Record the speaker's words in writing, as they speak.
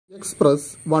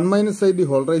Express 1 minus I the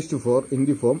whole raised to 4 in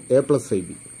the form a plus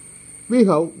ib. We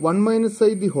have 1 minus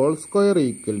I the whole square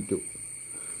equal to.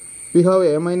 We have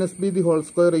a minus b the whole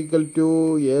square equal to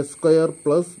a square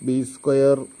plus b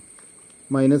square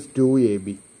minus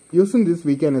 2ab. Using this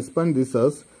we can expand this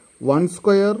as 1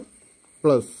 square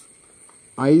plus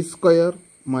I square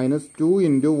minus 2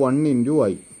 into 1 into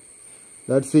I.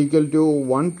 That's equal to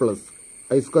 1 plus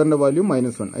I square value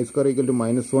minus 1. I square equal to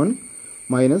minus 1.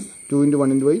 Minus 2 into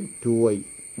 1 into I, 2i.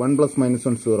 1 plus minus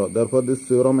 1, 0. Therefore, this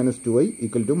 0 minus 2i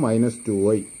equal to minus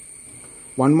 2i.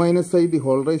 1 minus I the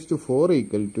whole raised to 4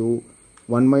 equal to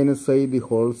 1 minus I the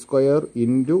whole square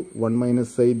into 1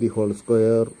 minus I the whole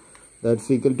square. That's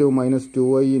equal to minus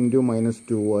 2i into minus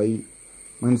 2i.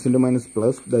 Minus into minus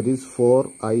plus, that is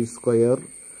 4i square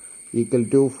equal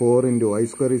to 4 into I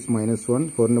square is minus 1.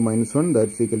 4 into minus 1,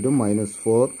 that's equal to minus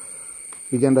 4.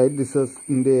 We can write this as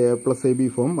in the a plus ab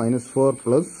form, minus 4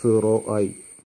 plus 0i.